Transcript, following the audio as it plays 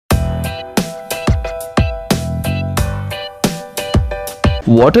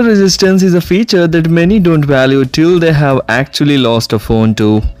Water resistance is a feature that many don't value till they have actually lost a phone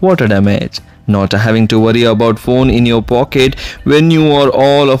to water damage. Not having to worry about phone in your pocket when you are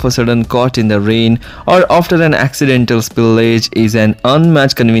all of a sudden caught in the rain or after an accidental spillage is an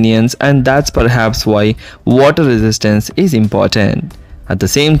unmatched convenience, and that's perhaps why water resistance is important. At the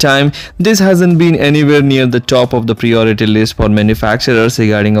same time, this hasn't been anywhere near the top of the priority list for manufacturers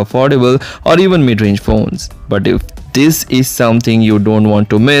regarding affordable or even mid-range phones. But if this is something you don't want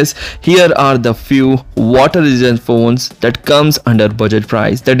to miss, here are the few water resistant phones that comes under budget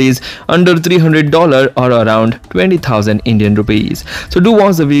price, that is under $300 or around 20,000 Indian rupees. So do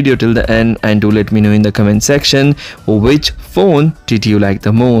watch the video till the end and do let me know in the comment section which phone did you like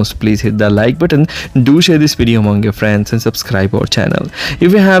the most. Please hit the like button, do share this video among your friends and subscribe our channel.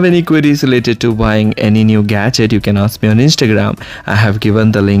 If you have any queries related to buying any new gadget, you can ask me on Instagram. I have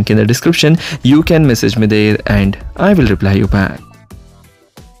given the link in the description. You can message me there and I will reply you back.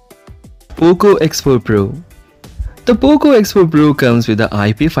 Poco X4 Pro. The Poco X4 Pro comes with the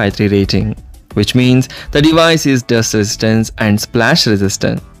IP53 rating, which means the device is dust resistant and splash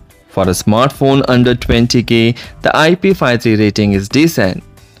resistant. For a smartphone under 20k, the IP53 rating is decent.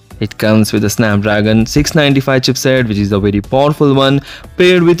 It comes with a Snapdragon 695 chipset, which is a very powerful one,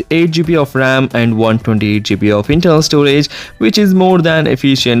 paired with 8GB of RAM and 128GB of internal storage, which is more than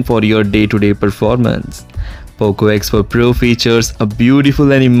efficient for your day-to-day performance. Poco X4 Pro features a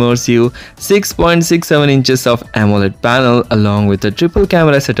beautiful and immersive 6.67 inches of AMOLED panel along with a triple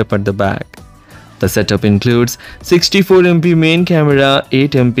camera setup at the back. The setup includes 64MP main camera,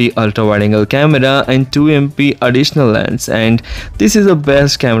 8MP ultra-wide-angle camera and 2MP additional lens, and this is the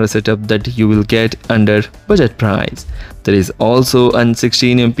best camera setup that you will get under budget price. There is also a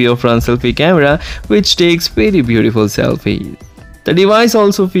 16MP of front selfie camera which takes very beautiful selfies. The device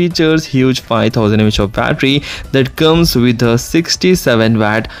also features huge 5000 mAh of battery that comes with a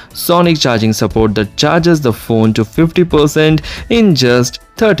 67-watt sonic charging support that charges the phone to 50% in just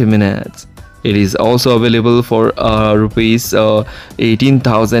 30 minutes. It is also available for rupees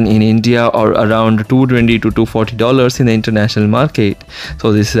 18,000 in India or around $220 to $240 in the international market.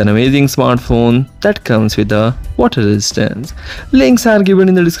 So this is an amazing smartphone that comes with a water resistance. Links are given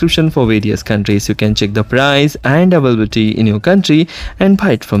in the description for various countries. You can check the price and availability in your country and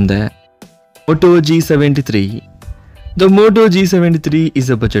buy it from there. Moto G73. The Moto G73 is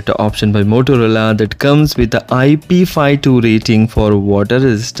a budget option by Motorola that comes with the IP52 rating for water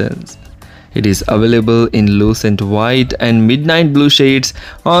resistance. It is available in lucent white and midnight blue shades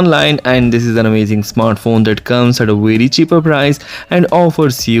online, and this is an amazing smartphone that comes at a very cheaper price and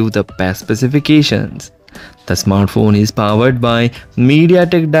offers you the best specifications. The smartphone is powered by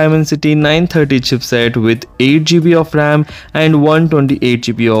MediaTek Dimensity 930 chipset with 8GB of RAM and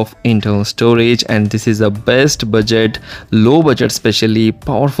 128GB of internal storage, and this is a best budget, low budget, specially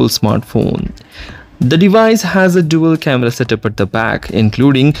powerful smartphone. The device has a dual camera setup at the back,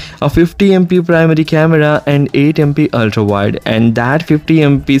 including a 50MP primary camera and 8MP ultra-wide, and that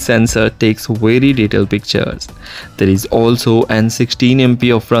 50MP sensor takes very detailed pictures. There is also an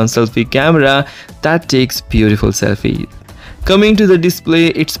 16MP of front selfie camera that takes beautiful selfies. Coming to the display,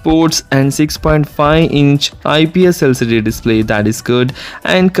 it sports an 6.5-inch IPS LCD display that is good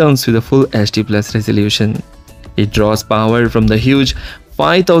and comes with a full HD+ resolution. It draws power from the huge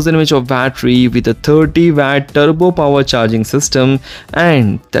 5000 mAh of battery with a 30-watt turbo power charging system,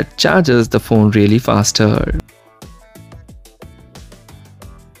 and that charges the phone really faster.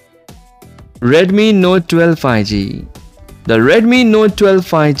 Redmi Note 12 5G. The Redmi Note 12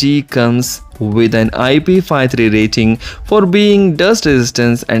 5G comes with an IP53 rating for being dust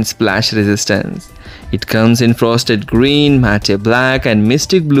resistant and splash resistant. It comes in frosted green, matte black and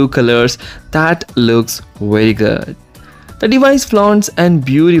mystic blue colors that looks very good. The device flaunts a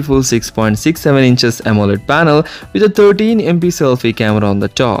beautiful 6.67 inches AMOLED panel with a 13MP selfie camera on the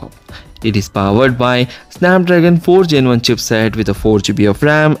top. It is powered by Snapdragon 4 Gen 1 chipset with a 4GB of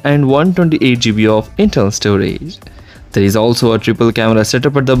RAM and 128GB of internal storage. There is also a triple camera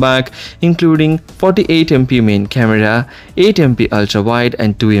setup at the back, including 48MP main camera, 8MP ultra-wide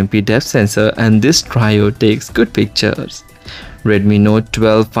and 2MP depth sensor, and this trio takes good pictures. Redmi Note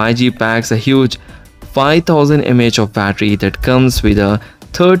 12 5G packs a huge 5000 mAh of battery that comes with a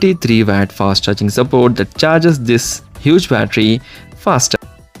 33-watt fast charging support that charges this huge battery faster.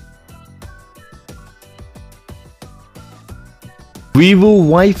 Vivo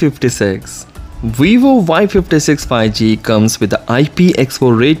Y56. Vivo Y56 5G comes with the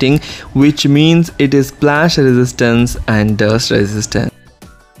IPX4 rating, which means it is splash resistant and dust resistant.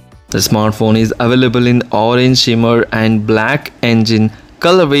 The smartphone is available in orange shimmer and black engine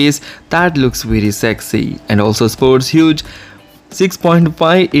colorways that looks very sexy, and also sports huge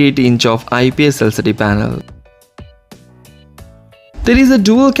 6.58-inch of IPS LCD panel. There is a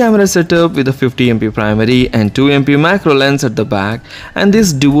dual camera setup with a 50MP primary and 2MP macro lens at the back, and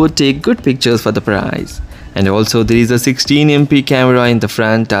this duo take good pictures for the price. And also there is a 16MP camera in the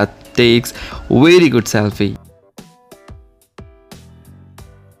front that takes very good selfie.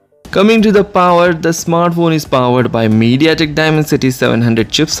 Coming to the power, the smartphone is powered by MediaTek Dimensity 700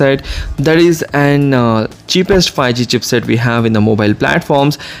 chipset, that is an cheapest 5G chipset we have in the mobile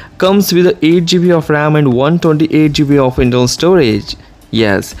platforms. Comes with 8GB of RAM and 128GB of internal storage.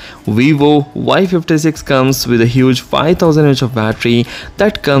 Yes, Vivo Y56 comes with a huge 5000 mAh of battery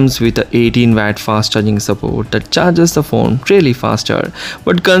that comes with a 18W fast charging support that charges the phone really faster.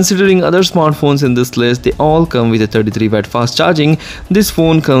 But considering other smartphones in this list, they all come with a 33W fast charging. This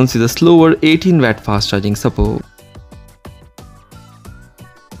phone comes with a slower 18W fast charging support.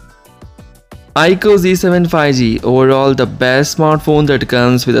 iQOO Z7 5G, overall the best smartphone that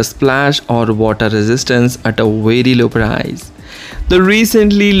comes with a splash or water resistance at a very low price. The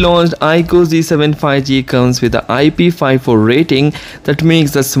recently launched iQOO Z7 5G comes with the IP54 rating that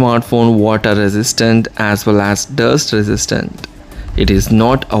makes the smartphone water resistant as well as dust resistant. It is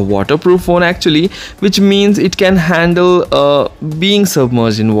not a waterproof phone actually, which means it can handle being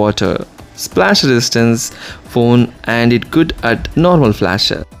submerged in water. Splash resistance phone, and it good at normal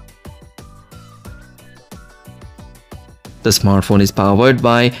flashes. The smartphone is powered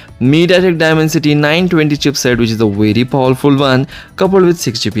by MediaTek Dimensity 920 chipset, which is a very powerful one, coupled with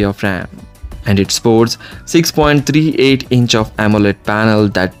 6GB of RAM. And it sports 6.38-inch of AMOLED panel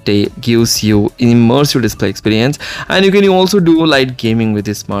that gives you immersive display experience, and you can also do light gaming with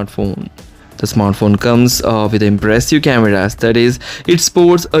this smartphone. The smartphone comes with impressive cameras, that is, it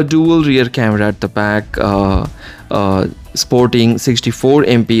sports a dual rear camera at the back, sporting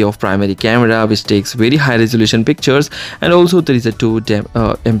 64MP of primary camera which takes very high resolution pictures, and also there is a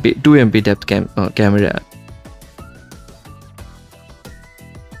 2MP depth camera.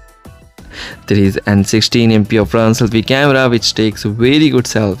 There is an 16MP of front selfie camera which takes very good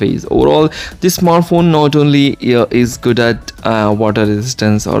selfies. Overall, this smartphone not only is good at water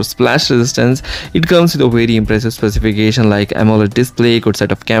resistance or splash resistance, it comes with a very impressive specification like AMOLED display, good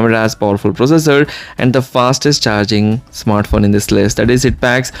set of cameras, powerful processor, and the fastest charging smartphone in this list. That is, it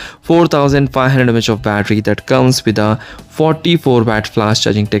packs 4500 mAh of battery that comes with a 44W fast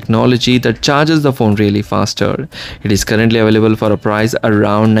charging technology that charges the phone really faster. It is currently available for a price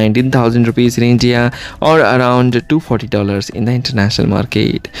around 19,000 rupees in India or around $240 in the international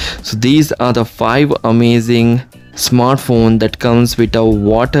market. So these are the 5 amazing smartphone that comes with a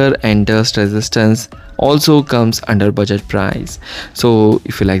water and dust resistance, also comes under budget price. So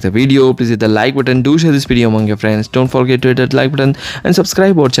if you like the video, please hit the like button, do share this video among your friends, don't forget to hit that like button and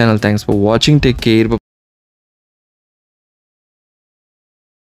subscribe our channel. Thanks for watching, take care.